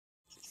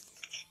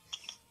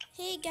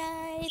Hey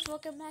guys,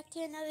 welcome back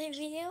to another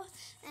video,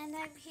 and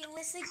I'm here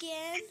with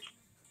again.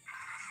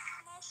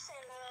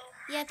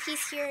 Yep,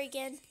 he's here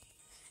again.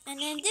 And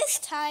then this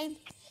time,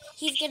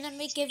 he's gonna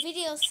make a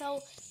video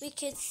so we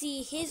can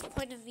see his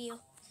point of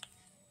view.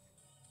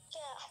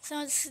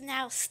 Yeah. So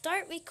now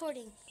start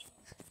recording.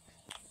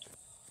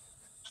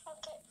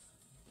 Okay.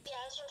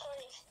 Yeah, it's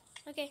recording.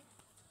 Okay.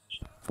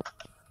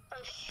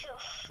 Oh,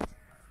 sure.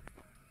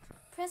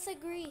 Press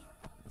agree.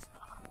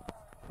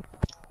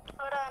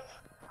 Hold on.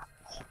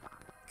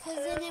 Cause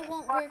then it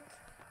won't work.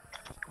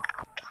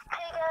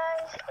 Hey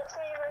guys, it's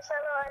me,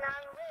 Marcelo, and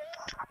I'm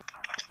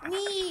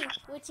with Me,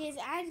 which is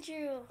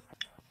Andrew.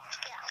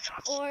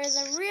 Yeah. Or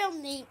the real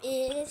name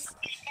is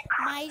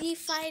Mighty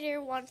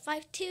Fighter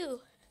 152. Yeah,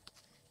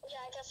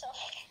 I guess so.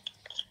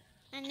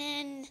 And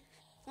then,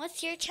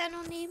 what's your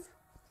channel name?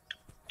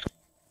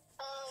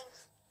 I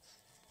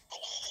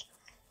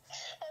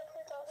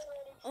forgot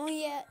already. Oh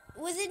yeah,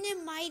 wasn't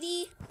it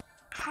Mighty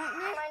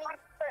Partner?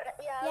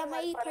 Yeah,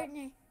 Mighty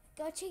Partner.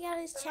 Go check out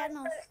his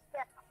channel.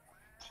 Yeah.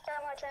 Check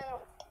out my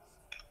channel.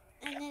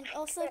 And then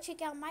also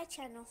check out my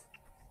channel.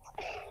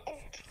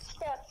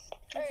 Yeah.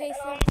 Okay,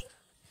 so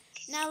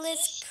now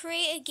let's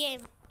create a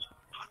game.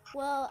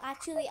 Well,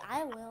 actually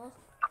I will,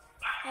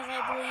 as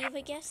I believe,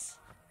 I guess.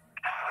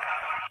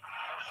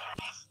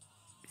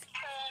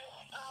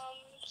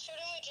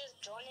 Shouldn't we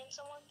just join in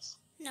someone's?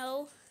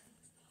 No.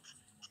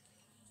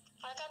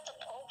 I got the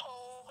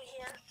popo over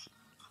here.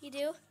 You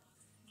do?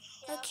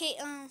 Yeah. Okay,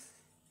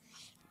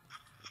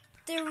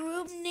 the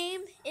room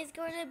name is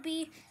going to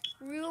be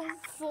Room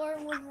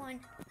 411.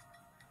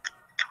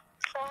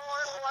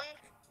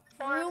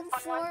 411. Room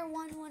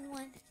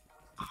 4111.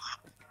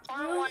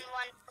 411.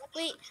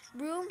 Wait,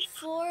 Room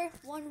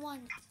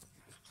 411.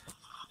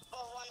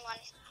 Oh,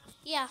 11.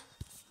 Yeah.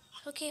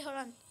 Okay, hold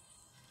on.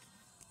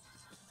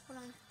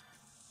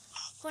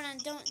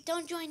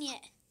 Don't join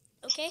yet.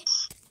 Okay?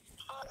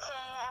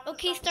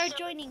 Okay, start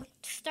joining.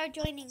 Start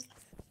joining.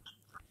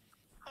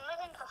 I'm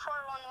looking for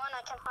 411.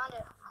 I can't find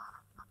it.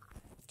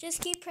 Just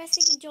keep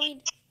pressing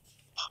join.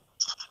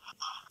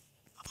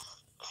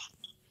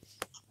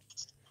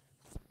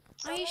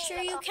 Are you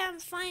sure you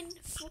can't find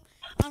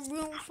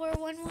room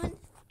 411?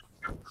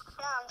 Yeah,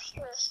 I'm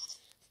sure.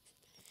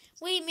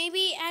 Wait,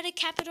 maybe add a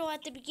capital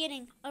at the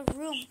beginning of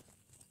room.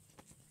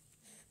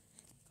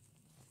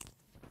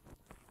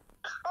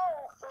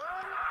 Oh, room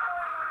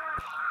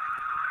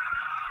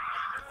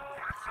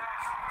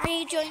 411. Are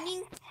you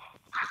joining?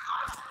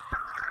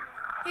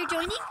 You're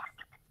joining?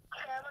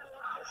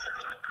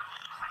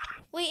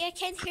 Wait, I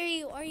can't hear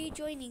you. Are you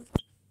joining?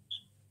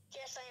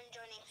 Yes, I am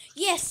joining.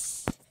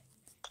 Yes!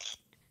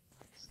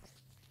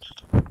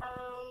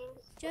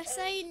 Just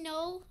so you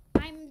know,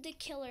 I'm the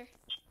killer.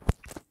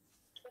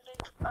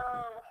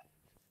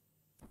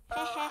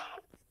 Hehe.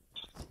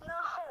 No.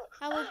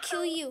 I will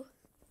kill you.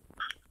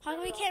 How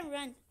come I can't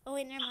run? Oh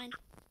wait, never mind.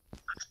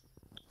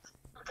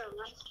 I gotta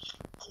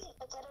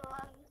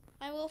run.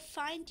 I will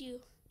find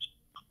you.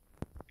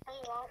 No,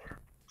 you won't.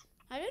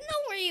 I don't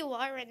know where you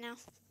are right now.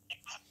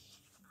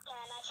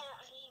 Yeah, and I can't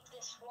leave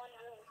this one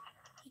room.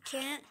 You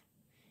can't?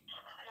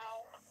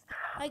 No.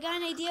 I got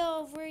an idea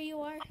of where you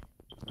are.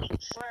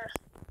 Where?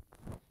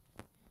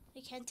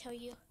 I can't tell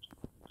you.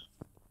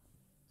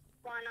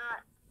 Why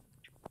not?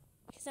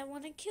 Because I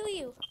want to kill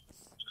you.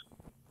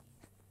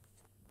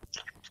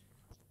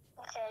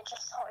 Okay, I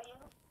just saw you.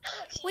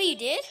 Wait, you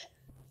did?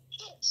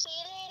 See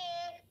you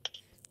later.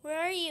 Where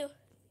are you?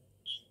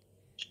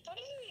 What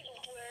do you mean,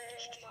 where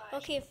am I?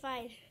 Okay,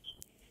 fine.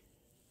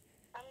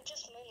 I'm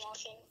just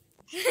moonwalking.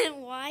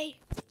 Why?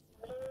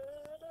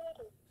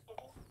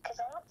 Because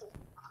I want to.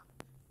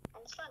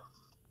 And it's fun.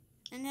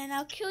 And then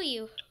I'll kill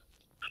you.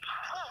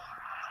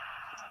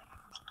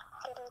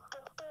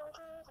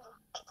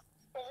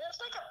 Is this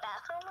like a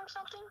bathroom or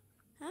something?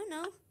 I don't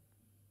know.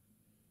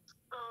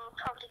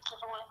 Probably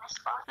give away my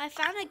spot. I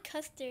found a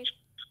custard.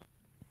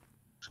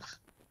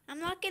 I'm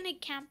not going to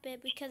camp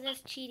it because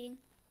it's cheating.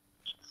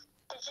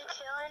 Did you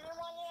kill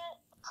anyone yet?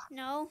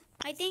 No,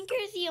 I think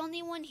you're the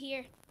only one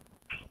here.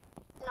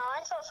 No,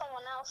 I saw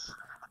someone else.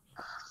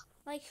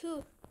 Like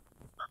who?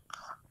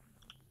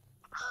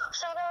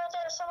 Someone right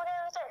there,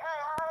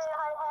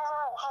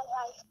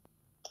 Hi.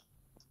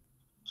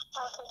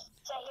 Okay,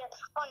 he's right here.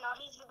 Oh no,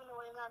 he's giving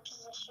away my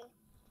position.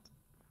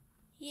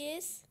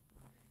 Yes.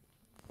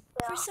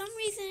 Yeah. For some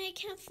reason, I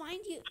can't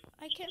find you.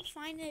 I can't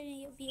find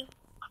any of you.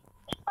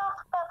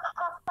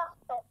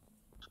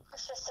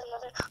 It's just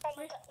another. Oh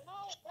my god. No.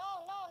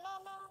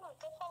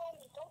 Don't follow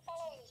me. Don't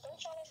follow me.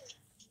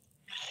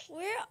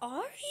 Where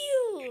are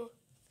you?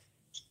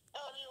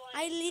 Oh, you won.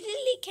 I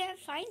literally can't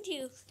find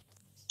you.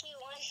 We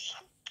won.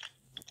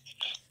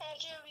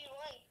 Andrew, we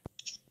won.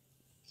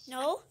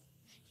 No,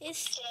 it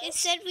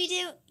said we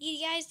didn't. You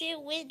guys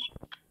didn't win.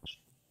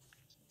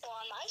 Well,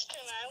 on my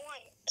screen, I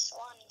won. It's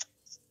one.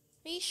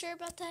 Are you sure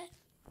about that?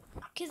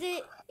 Cause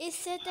it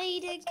said that you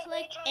didn't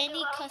collect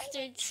any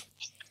custards.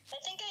 I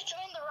think I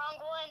joined the wrong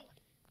one.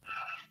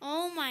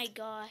 Oh my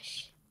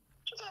gosh.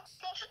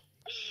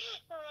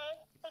 Alright,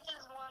 I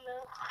just won the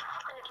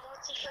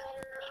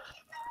multiplayer.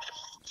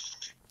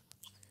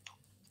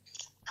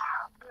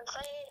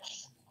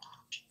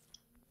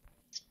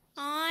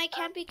 Aw, I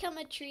can't become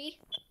a tree.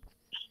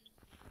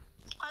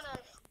 Hold on.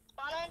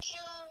 Why don't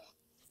you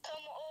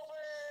come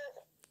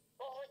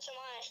over to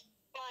mine?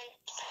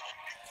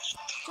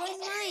 Join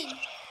mine.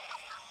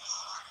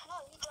 No,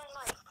 you join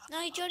mine. No,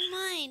 join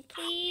mine,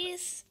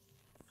 please.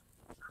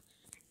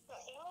 No,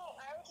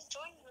 I already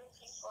joined yours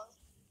before.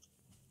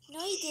 No,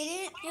 you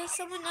didn't. It was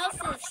someone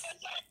else's.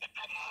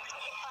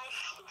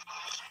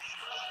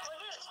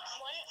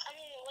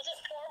 Was it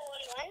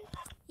 411?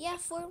 Yeah,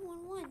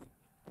 411.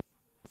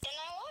 Then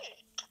I won.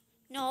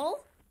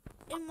 No.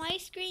 In my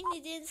screen,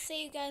 it didn't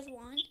say you guys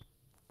won.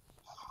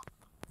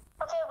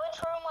 Okay, which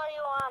room are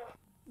you on?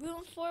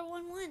 Room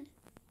 411.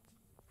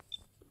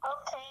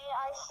 Okay,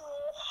 I see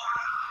it.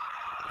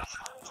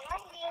 I'm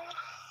joining.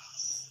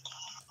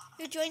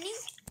 You're joining?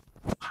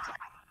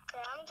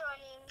 Yeah, I'm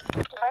joining.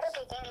 Try to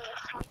begin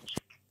this one.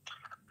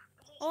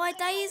 Oh, I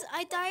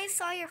thought I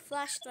saw your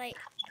flashlight.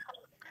 Did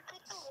you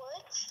pick the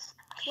woods?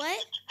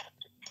 What?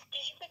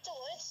 Did you pick the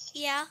woods?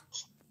 Yeah.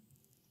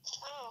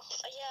 Oh,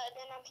 yeah,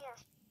 then I'm here.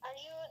 Are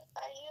you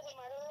the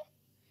murderer?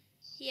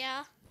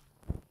 Yeah.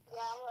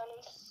 Yeah, I'm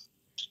running.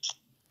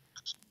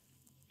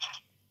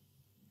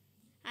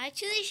 I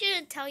actually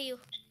shouldn't tell you.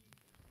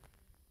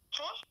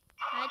 Huh?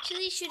 I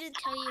actually shouldn't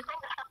tell you.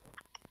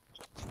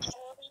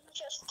 Well, you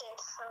just did,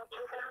 so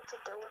you're gonna have to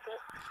deal with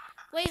it.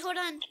 Wait, hold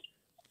on.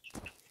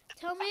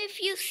 Tell me if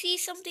you see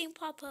something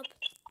pop up.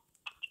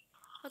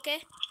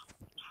 Okay?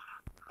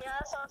 Yeah,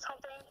 I saw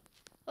something.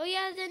 Oh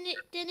yeah, then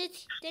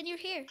you're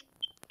here.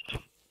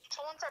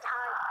 Someone said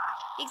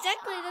hi.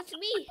 Exactly, that's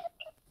me.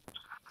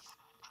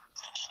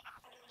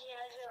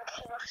 Yeah, you're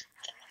here.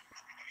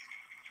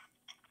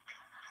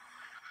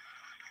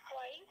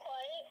 Why are you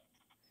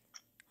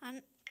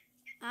quiet?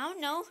 I don't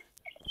know.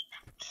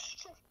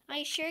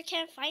 I sure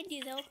can't find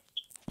you though.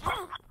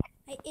 Ow!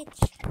 I itch.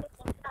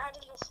 How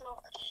did you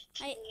smoke?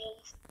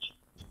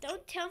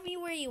 Don't tell me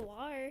where you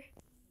are.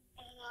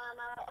 I'm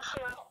out.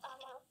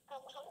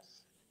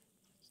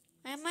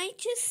 I might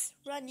just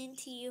run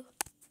into you.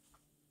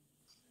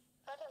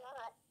 Better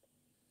not.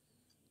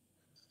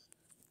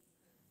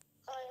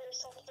 Oh, there's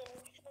something.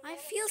 I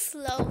feel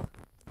slow.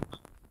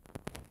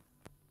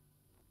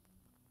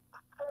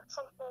 There's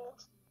something.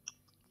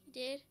 You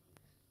did?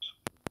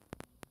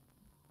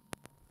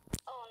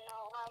 Oh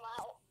no, I'm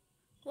out.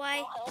 Why?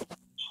 No help.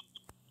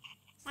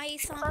 Why you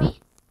saw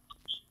me?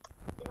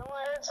 You know, I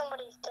heard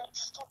somebody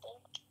stepping.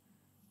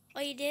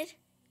 Oh, you did?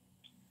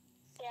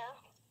 Yeah.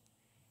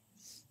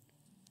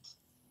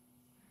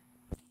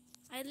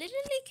 I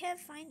literally can't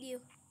find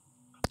you.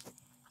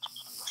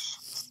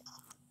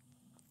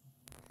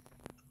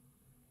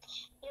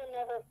 You'll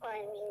never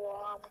find me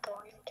while I'm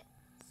going.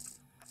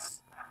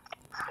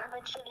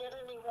 But you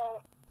literally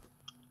won't.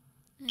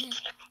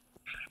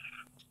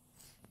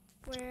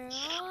 Where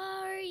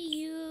are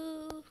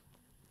you?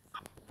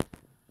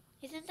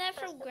 Isn't that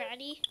from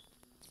Granny?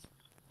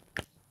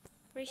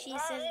 Where she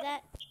says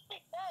that?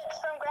 Yeah, it's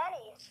from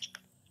Granny.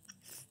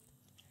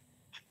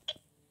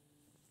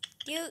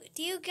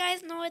 Do you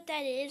guys know what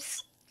that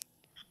is?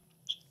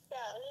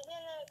 Yeah, leave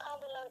in the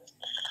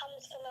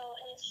comments below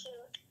if you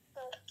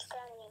know what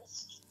Granny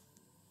is.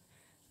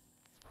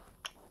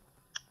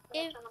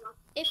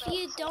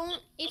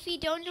 If you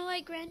don't know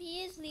what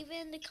Granny is, leave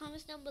it in the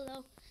comments down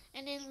below.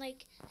 And then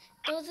like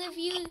those of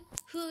you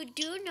who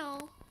do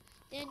know,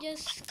 then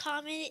just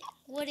comment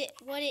what it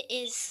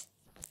is.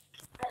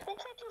 I think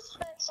I just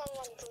heard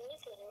someone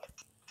breathing.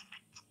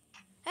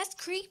 That's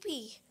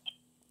creepy.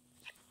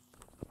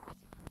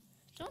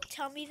 Don't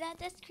tell me that.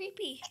 That's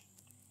creepy.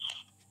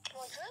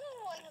 Well, you're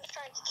the one who's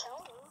trying to kill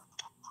me.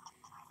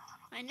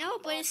 I know,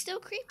 but it's still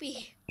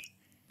creepy.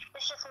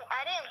 It's just me.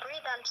 I didn't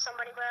breathe on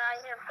somebody, but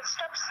I hear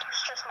footsteps.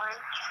 It's just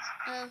mine.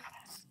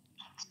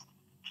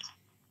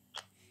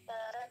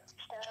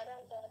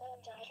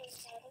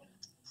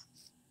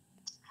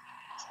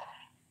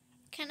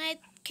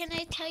 Can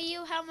I tell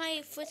you how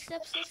my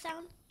footsteps would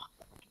sound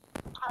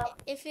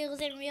if it was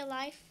in real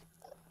life?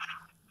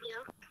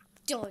 Yeah.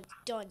 Dun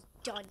dun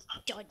dun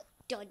dun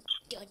dun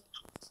dun.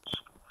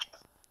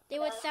 They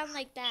would sound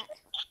like that.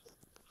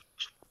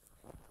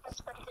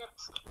 That's pretty good.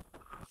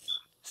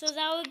 So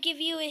that would give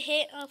you a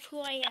hint of who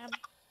I am.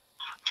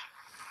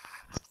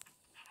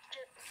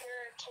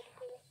 You're a kid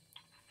boo.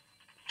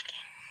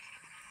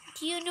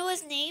 Do you know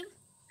his name?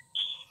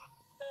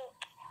 No.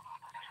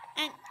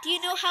 And do you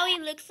know how he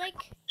looks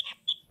like?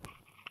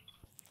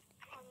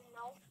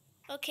 No.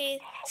 Okay,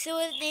 so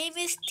his name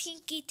is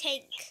Tinky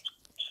Tank.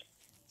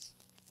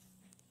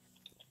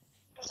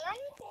 Is there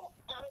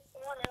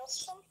anyone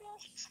else from here?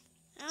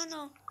 I don't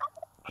know.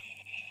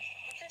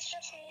 If it's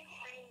just me,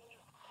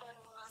 I'm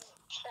on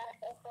chat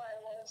of where I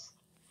was.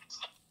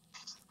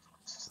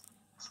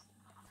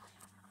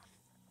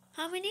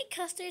 How many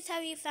custards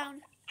have you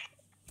found?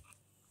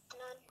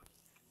 None.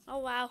 Oh,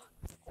 wow.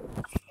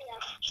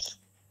 Yeah.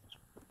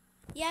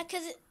 Yeah,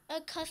 because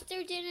a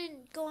custard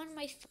didn't go on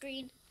my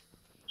screen.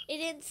 It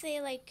didn't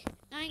say, like,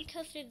 9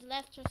 custards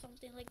left or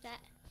something like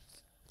that.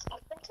 I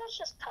think that's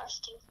just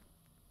past you.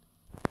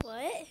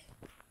 What?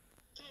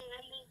 I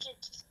I think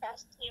it's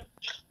past you.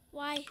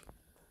 Why?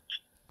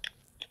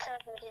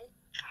 Because it is.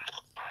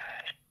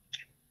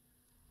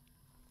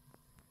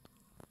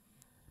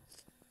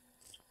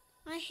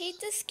 I hate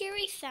the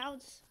scary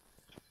sounds.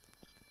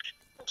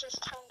 It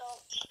just turned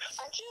off.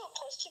 Aren't you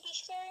supposed to be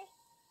scary?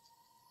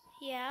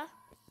 Yeah.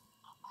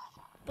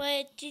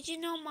 But did you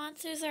know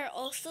monsters are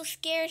also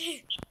scared?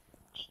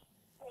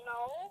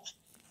 No.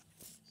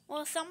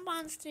 Well, some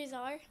monsters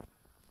are. And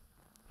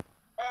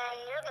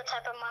you're the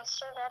type of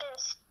monster that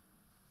is.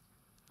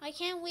 I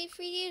can't wait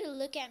for you to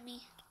look at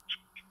me.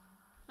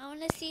 I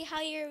want to see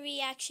how your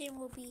reaction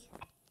will be.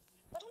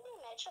 What do you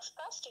mean? I just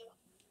passed you.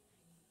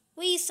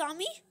 Wait, you saw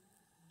me?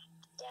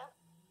 Yeah.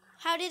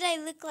 How did I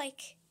look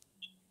like?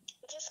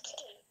 Just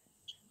kidding.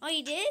 Oh,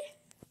 you did?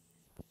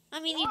 I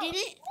mean, you didn't?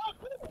 Yeah, I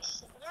did.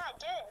 Yeah, I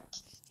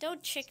did.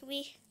 Don't trick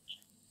me.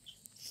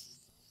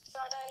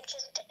 But I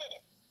just did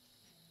it.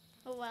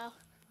 Oh, wow.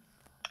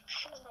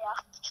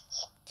 Yeah.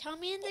 Tell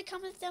me in the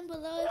comments down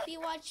below if you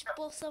watch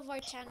both of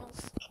our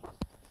channels.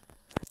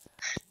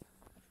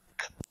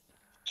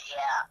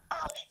 Yeah.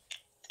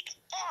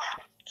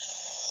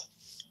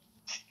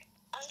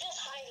 I'm just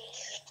hiding.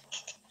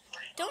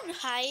 Don't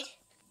hide.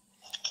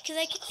 Because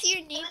I can see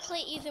your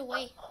nameplate either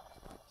way.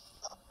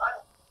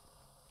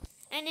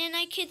 And then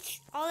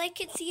all I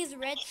could see is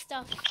red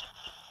stuff.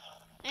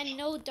 And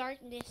no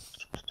darkness.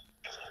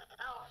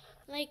 Oh.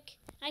 Like,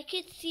 I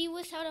could see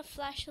without a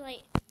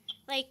flashlight.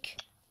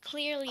 Like,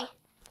 clearly.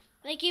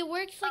 Like, it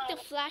works like the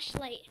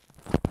flashlight.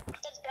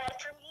 That's bad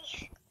for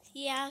me.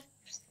 Yeah.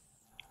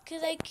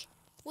 Because, like,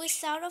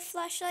 without a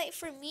flashlight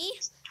for me,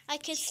 I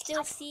could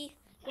still see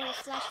what a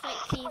flashlight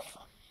sees.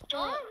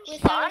 But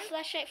without a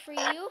flashlight for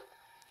you,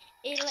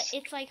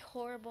 it's like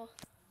horrible.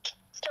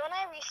 Don't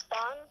I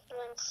respawn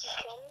once you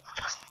kill me?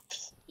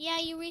 Yeah,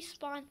 you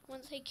respawn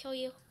once I kill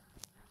you.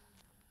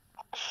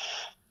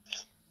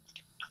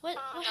 What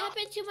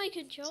happened to my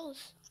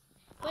controls?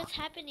 What's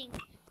happening?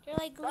 They're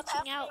like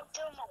glitching out. What's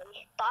happening to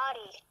my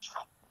body?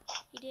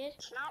 You did?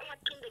 Not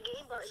watching the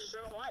game, but in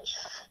real life.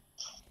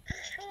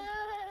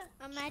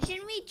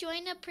 Imagine we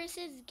join a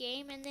person's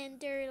game and then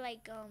they're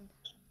like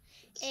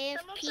AFP.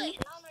 Someone's like,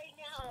 not right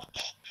now.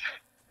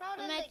 Not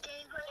in the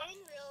game, but in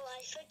real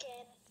life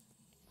again.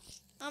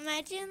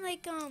 Imagine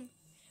like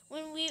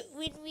when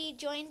we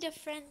joined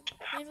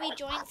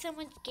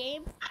someone's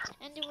game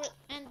and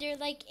they're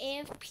like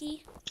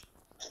AFP.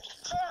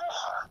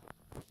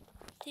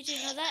 Did you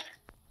know that?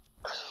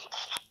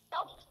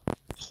 Nope.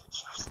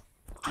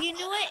 Do you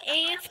know what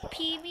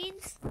AFP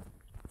means?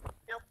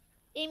 Nope.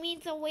 It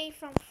means away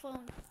from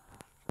phone.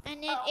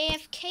 And then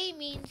AFK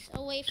means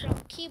away from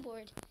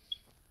keyboard.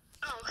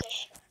 Oh,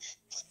 okay.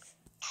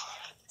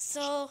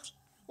 So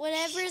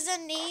whatever the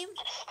name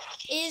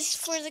is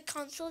for the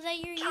console that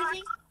you're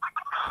using,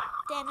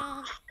 then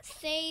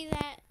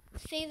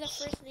say the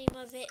first name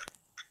of it.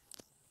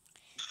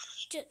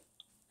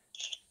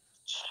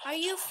 Are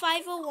you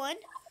 501?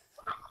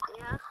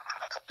 Yeah.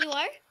 You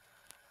are?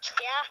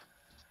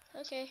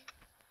 Yeah. Okay.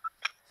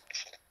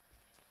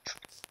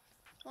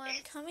 Well,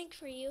 I'm coming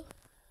for you.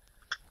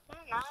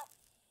 I'm not.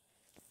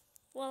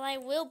 Well, I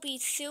will be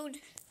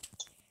soon.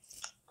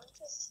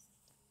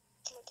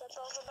 That's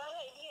all the bad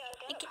idea.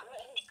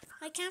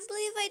 I can't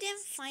believe I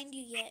didn't find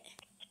you yet.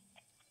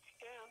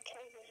 Yeah, I'm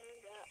trying to do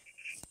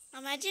that.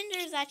 Imagine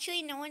there's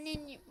actually no one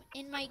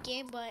in my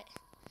game, but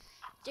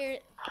they're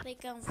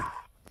like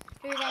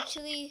you're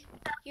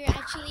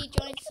actually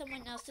joined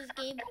someone else's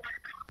game.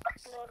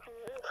 No,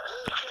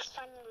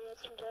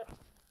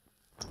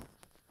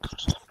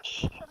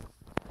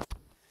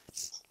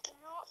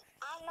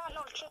 I'm not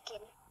no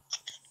chicken.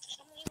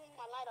 I'm leaving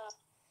my light up.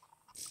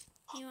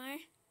 You are?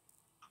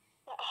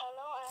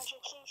 Hello, Andrew,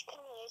 please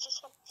kill me.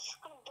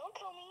 Don't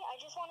kill me. I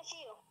just want to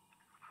see you.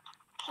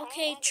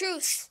 Okay,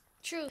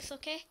 truce,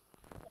 okay?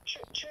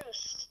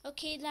 Truce.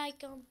 Okay, like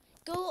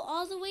go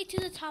all the way to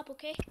the top,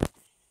 okay?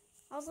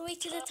 All the way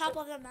to the top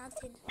of the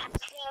mountain. Yeah,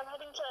 I'm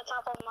heading to the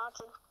top of the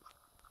mountain.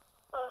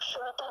 Oh,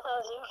 sure, I thought that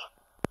was you.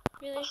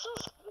 Really?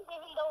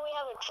 Even though we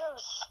have a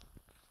truce.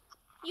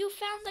 You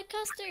found the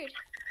custard.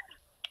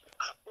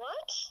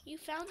 What? You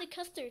found the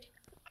custard.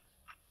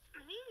 I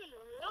didn't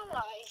even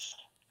realize.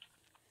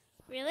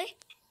 Really?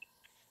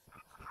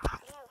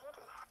 Yeah,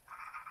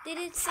 really. Did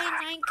it say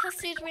 9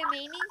 custards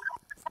remaining?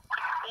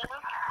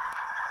 Yeah.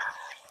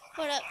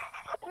 Hold up.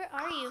 Where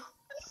are you?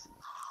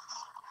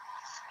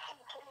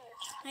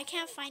 I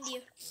can't find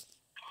you.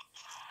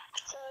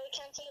 So you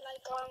can see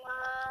like on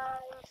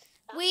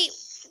my... Wait,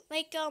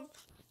 like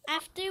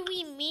after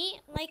we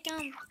meet, like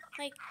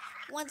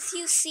once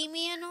you see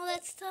me and all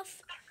that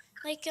stuff,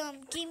 like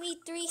give me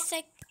 3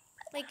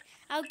 like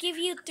I'll give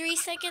you 3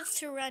 seconds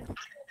to run.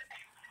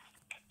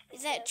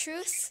 Is that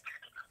truth?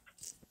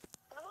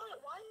 Why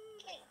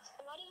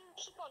do you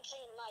keep on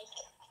saying like?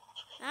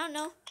 I don't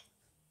know.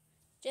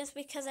 Just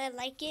because I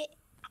like it.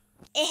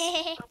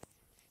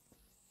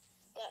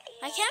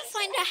 I can't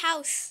find a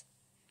house.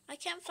 I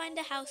can't find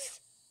a house.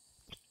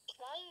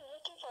 Why are you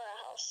looking for a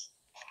house?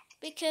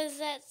 Because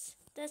that's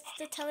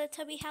the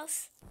Teletubby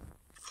house.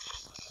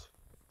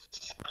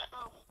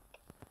 Oh.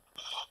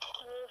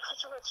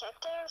 to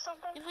protect it or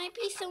something? It might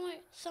be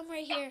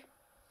somewhere here.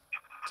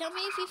 Tell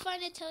me if you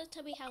find a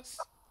Teletubby house.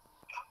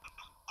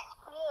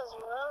 He is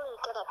really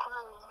good at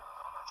climbing.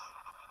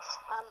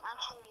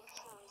 Actually,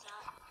 where is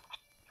that?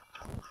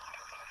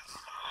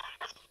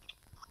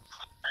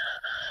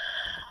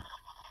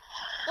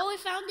 Oh, I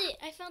found it.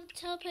 I found the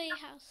Teletubby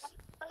house.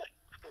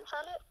 You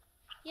found it?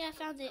 Yeah, I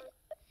found it.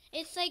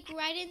 It's like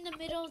right in the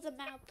middle of the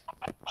map.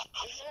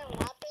 Is there a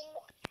mapping?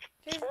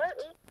 Where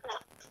is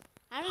that?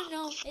 I don't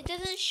know. It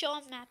doesn't show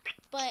a map,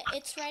 but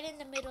it's right in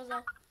the middle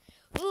though.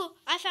 Ooh,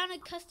 I found a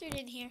custard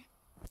in here.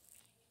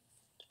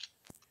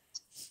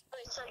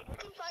 Wait, so you can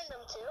find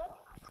them too?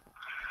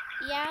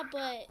 Yeah,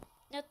 but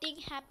nothing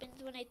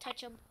happens when I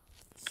touch them.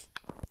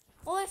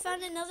 Oh, I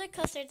found another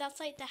custard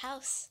outside the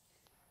house.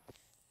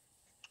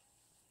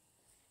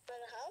 For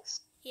the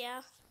house?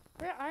 Yeah.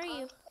 Where are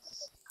you?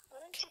 Why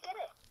don't you get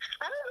it?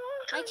 I don't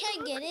know. I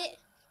can't get it.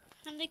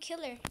 I'm the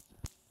killer.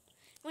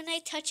 When I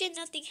touch it,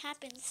 nothing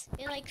happens.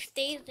 It like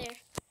stays there.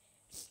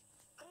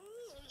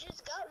 You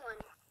just got one.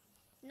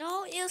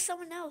 No, it was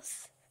someone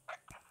else.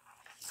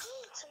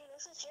 Someone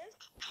else is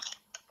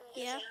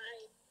here? Yeah.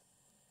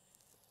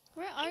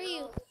 Where are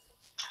you?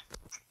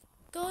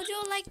 Go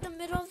to like the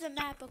middle of the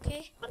map,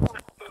 okay?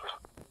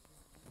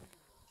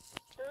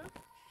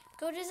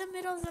 Go to the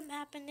middle of the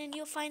map and then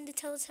you'll find the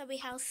Teletubby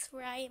house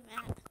where I am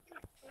at.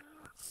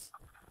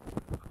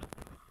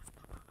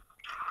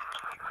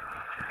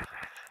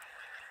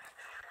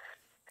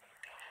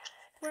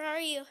 Where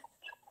are you?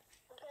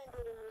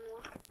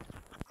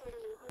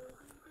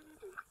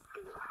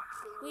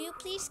 Will you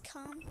please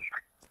come?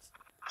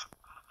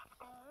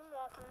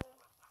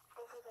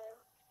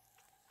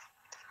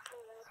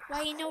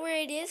 Why, you know where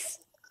it is?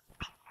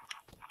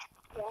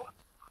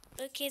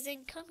 Yeah. Okay,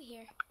 then come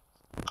here.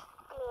 No,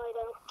 I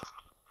don't.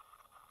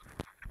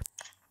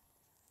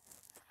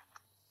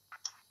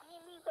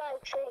 Meet me by a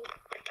tree.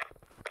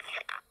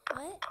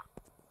 What?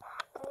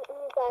 Meet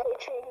me by a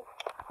tree.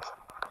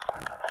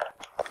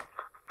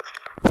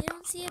 You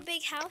don't see a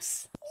big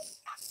house?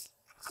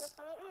 Just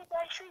meet me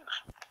by a tree.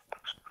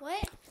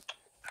 What?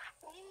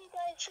 Meet me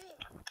by a tree.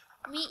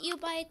 Meet you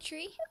by a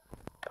tree?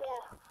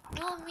 Yeah.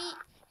 No,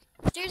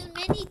 there's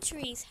many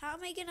trees. How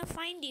am I gonna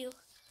find you?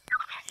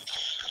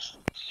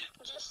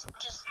 Just.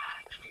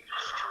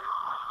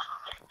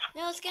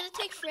 No, it's gonna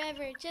take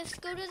forever. Just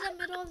go to the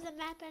middle of the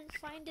map and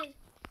find it,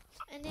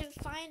 and then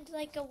find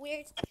like a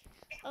weird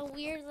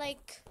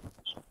like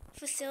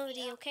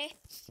facility, okay?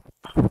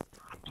 Where'd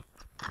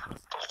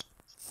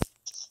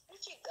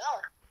you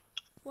go?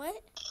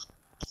 What?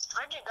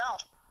 Where'd you go?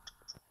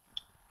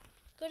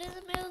 Go to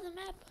the middle of the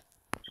map.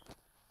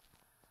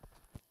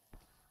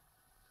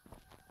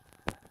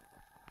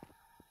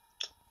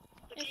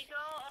 Would you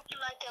go up to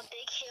like a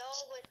big hill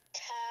with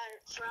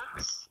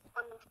rocks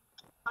on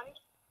it?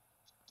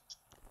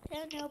 I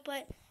don't know,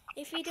 but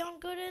if you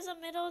don't go to the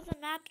middle of the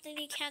map, then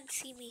you can't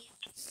see me.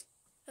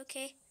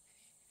 Okay?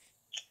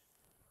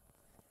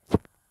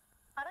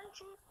 Why don't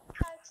you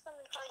try to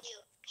find you?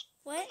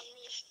 What?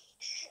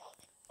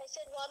 I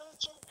said, why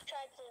don't you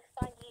try to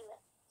find you?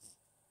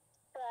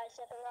 But I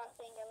said the wrong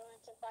thing. I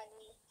wanted to find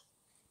me.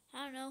 I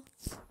don't know.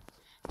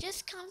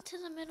 Just come to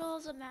the middle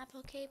of the map,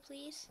 okay,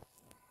 please?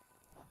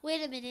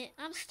 Wait a minute.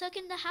 I'm stuck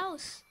in the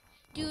house.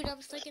 Dude,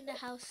 I'm stuck in the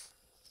house.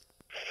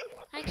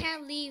 I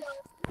can't leave.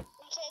 You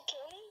can't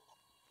kill me?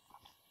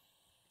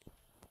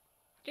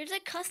 There's a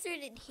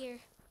custard in here.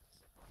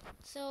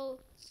 So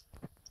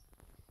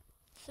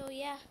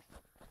yeah.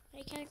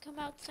 I can't come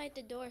outside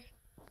the door.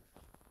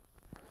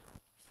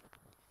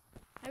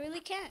 I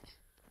really can't.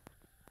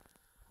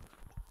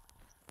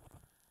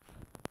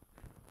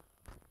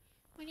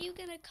 When are you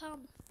gonna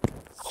come?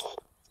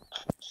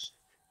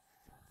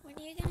 When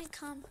are you gonna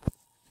come?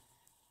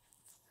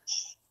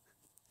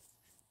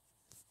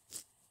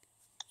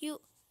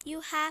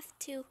 You have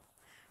to,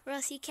 or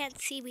else you can't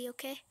see me,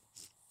 okay?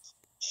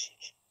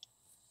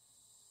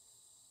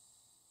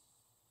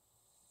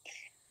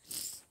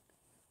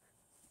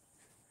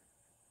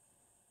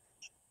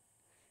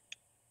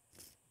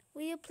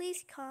 Will you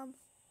please come?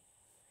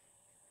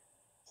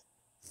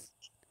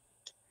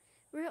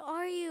 Where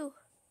are you?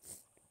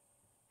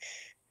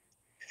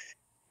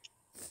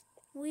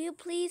 Will you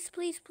please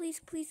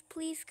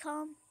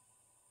come?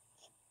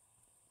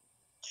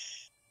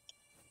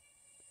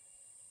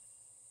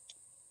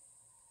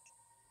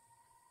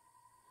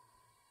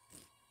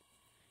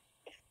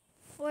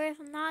 Or if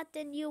not,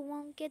 then you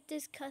won't get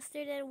this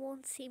custard and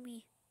won't see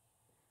me.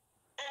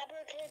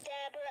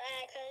 Abracadabra,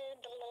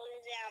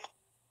 acadabra.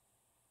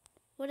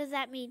 What does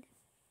that mean?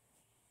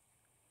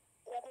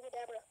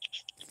 Abracadabra.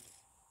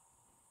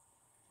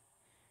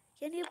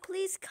 Can you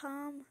please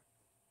come?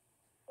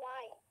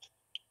 Why?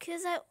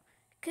 Cause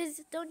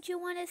don't you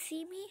want to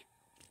see me?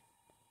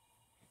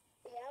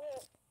 Yeah,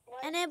 but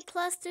what? And then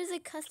plus there's a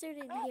custard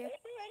in here.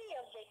 It's already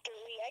a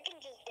victory. I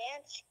can just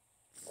dance.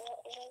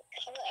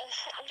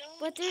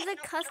 But there's a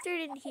custard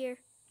in here.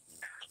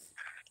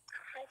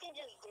 I can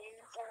just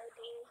dance all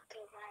day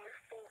because I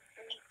don't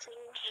need to.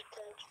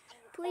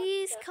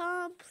 Please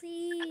come,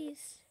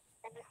 please.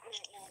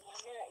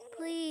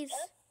 Please.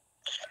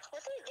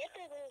 Once I get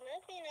there, there's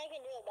nothing I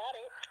can do about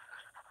it.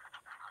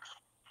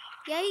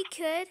 Yeah, you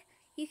could.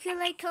 You could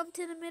like come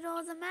to the middle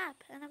of the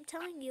map, and I'm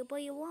telling you,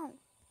 but you won't.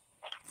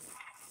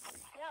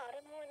 No, I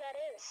don't know where that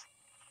is.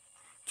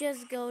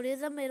 Just go to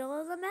the middle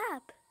of the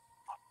map.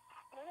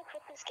 I'm gonna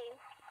quit this game.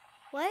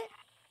 What?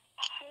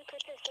 I'm gonna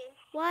quit this game.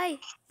 Why?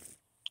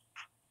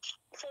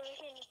 So we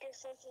can do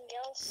something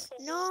else.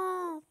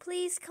 No,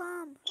 please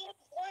come.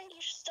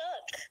 You're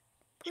stuck.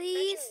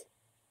 Please.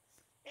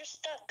 You're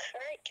stuck,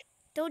 right?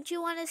 Don't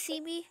you want to see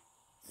me?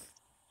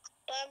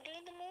 But I'm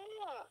doing the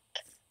moonwalk.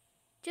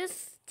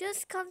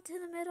 Just come to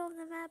the middle of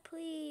the map,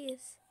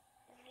 please.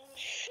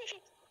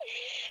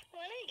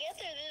 When I get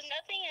there, there's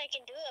nothing I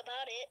can do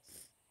about it.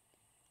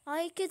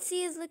 All you can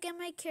see is look at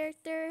my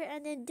character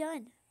and then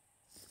done.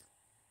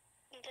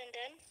 And then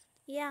done?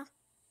 Yeah.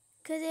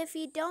 Because if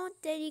you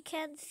don't, then you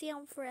can't see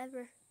him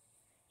forever.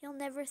 You'll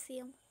never see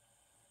him.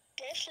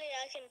 Actually,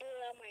 I can do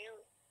it on my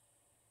own.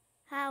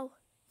 How?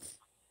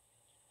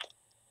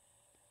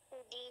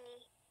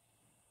 Houdini.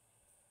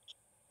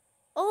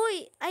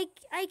 Oh,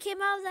 I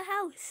came out of the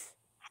house.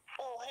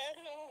 Oh, heck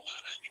no.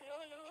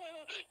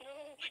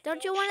 No.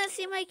 Don't you want to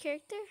see my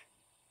character?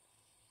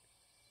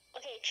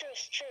 Okay,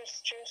 truce.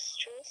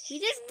 We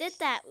just did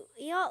that.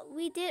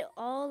 We did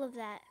all of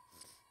that.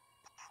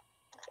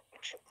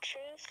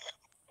 Truce,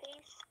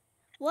 please.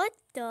 What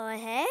the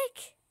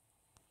heck?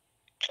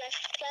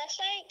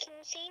 Flashlight, can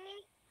you see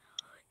me?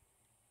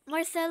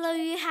 Marcelo,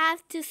 you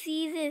have to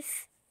see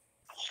this.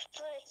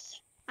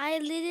 What? I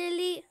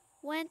literally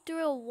went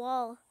through a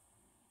wall.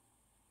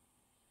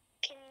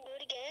 Can you do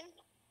it again?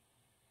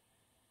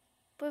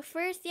 But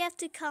first you have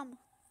to come.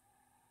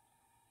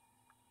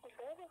 I'm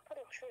gonna put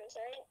a truce,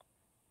 right?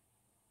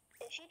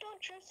 If you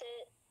don't truce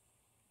it,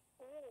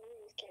 I'm gonna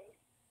lose this game.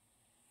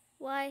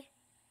 Why?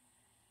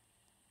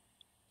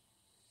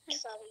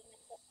 Sorry.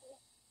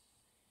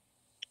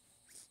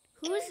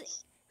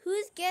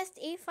 Who's guest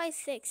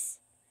 856?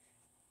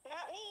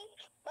 Not me,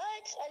 but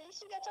at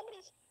least you got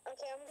somebody's.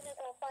 Okay, I'm gonna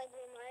go find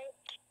him, right?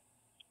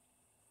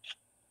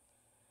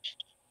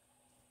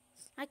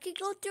 I could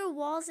go through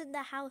walls in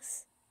the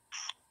house.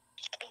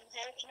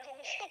 Heck no.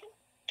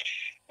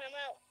 I'm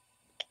out.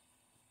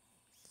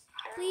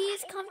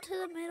 Please come to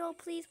the middle,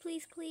 please.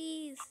 Are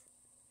you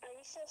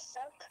still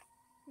stuck?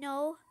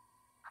 No.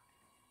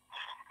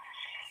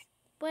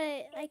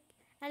 But like,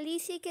 at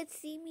least you could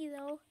see me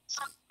though.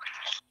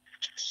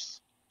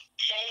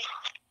 Okay.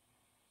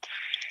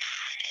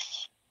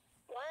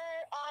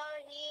 Where are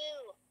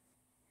you?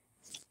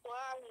 Where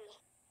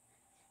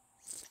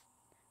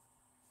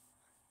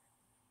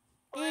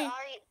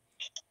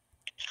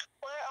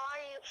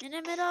are you? In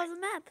the middle of the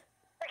map.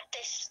 Frick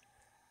this.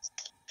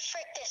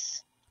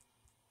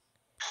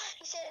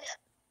 He said,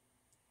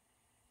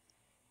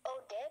 oh,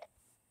 dead?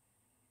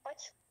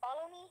 What?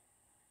 Follow me?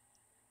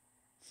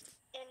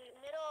 In the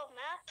middle of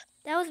map?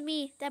 That was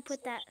me that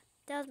put that.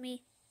 That was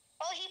me.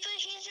 Oh, he's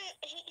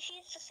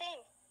the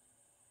same.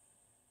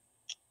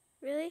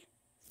 Really?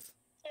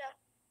 Yeah.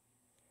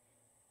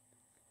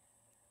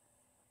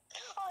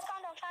 Oh, I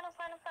found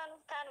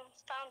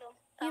him.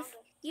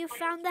 You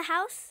found the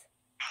house?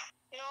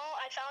 No,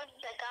 I found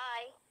the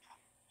guy.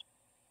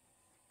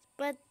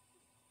 But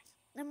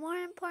the more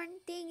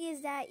important thing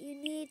is that you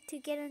need to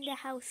get in the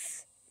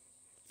house.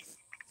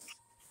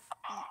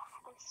 I'm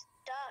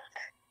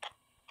stuck.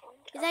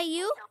 Is that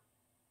you?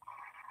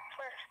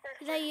 Where?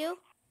 Is that you?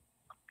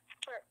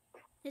 Where?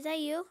 Is that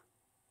you?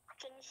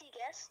 Can you see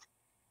guest?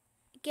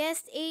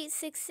 Guest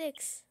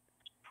 866.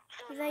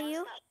 No, Is that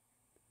you?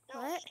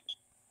 No. What?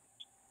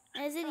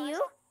 Is it No,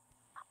 you?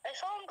 I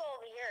saw him go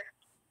over here.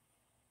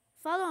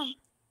 Follow him.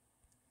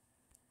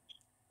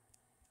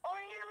 Oh,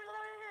 right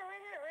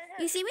here.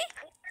 You see me?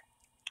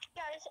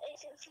 Yeah,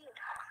 it's you.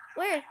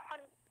 Where?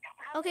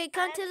 Okay,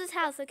 come to this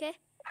house, okay?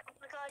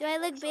 Do I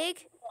look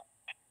big?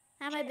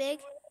 Am I big?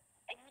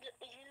 You look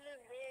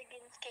big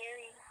and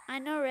scary. I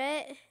know,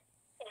 right?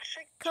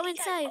 Come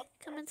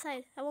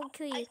inside. I won't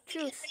kill you.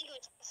 Truth.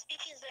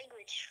 Speak his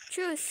language.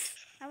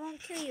 Truth. I won't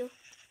kill you.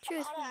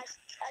 Truth. Hold on,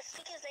 I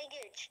speak his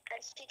language.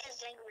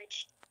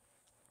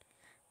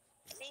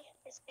 See?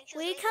 I speak his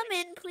Will you language. come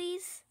in,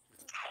 please?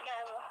 Yeah,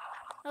 I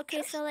will.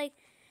 Okay, so like,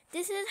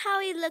 this is how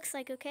he looks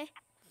like, okay?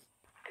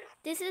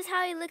 This is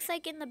how he looks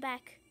like in the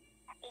back.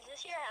 Is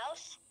this your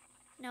house?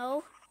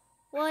 No.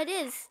 Well, it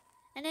is.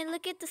 And then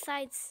look at the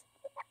sides.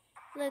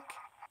 Look.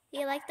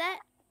 You like that?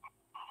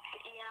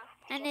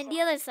 Yeah. And then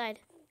the other side.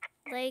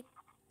 Like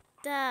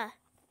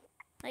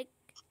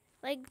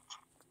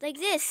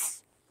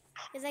this.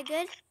 Is that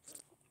good?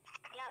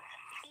 Yeah.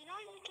 You know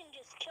you can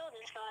just kill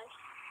this guy.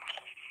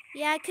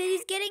 Yeah, because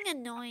he's getting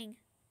annoying.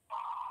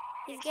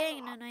 He's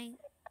getting annoying.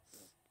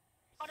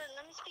 Hold on,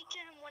 let me speak to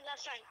him one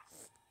last time.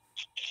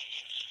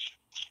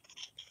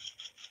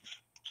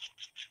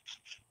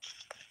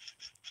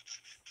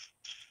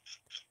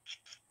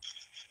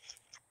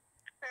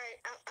 Alright,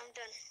 I'm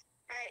done.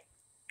 Alright,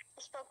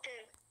 I spoke to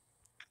him.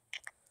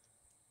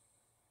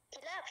 He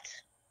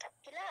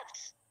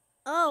left.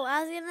 Oh,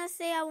 I was going to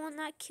say I will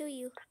not kill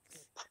you.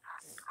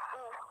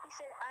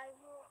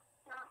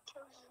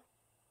 Never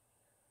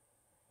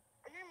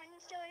mind,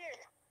 he's still here.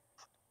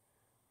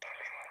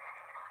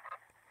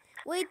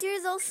 Wait,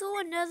 there's also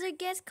another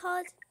guest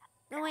called.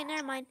 No, wait,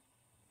 never mind.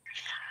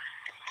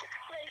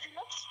 Wait, is he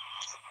up?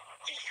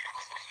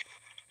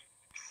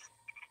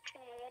 Oh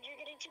my god, you're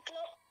getting too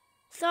close.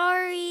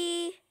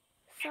 Sorry.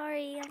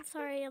 I'm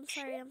sorry. I'm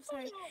sorry. I'm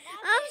sorry.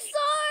 I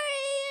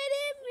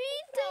didn't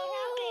mean to.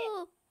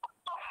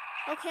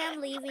 Okay, I'm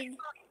leaving.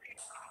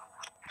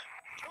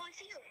 Oh, I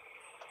see you.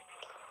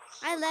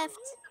 I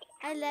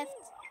left.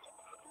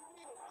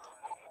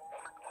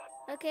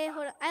 Okay,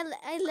 hold on.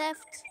 I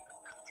left.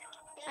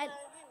 Yeah,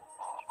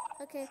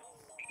 Okay.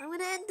 I'm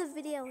gonna end the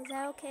video. Is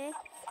that okay?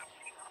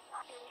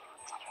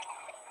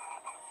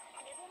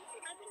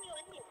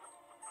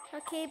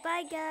 Okay,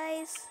 bye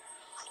guys.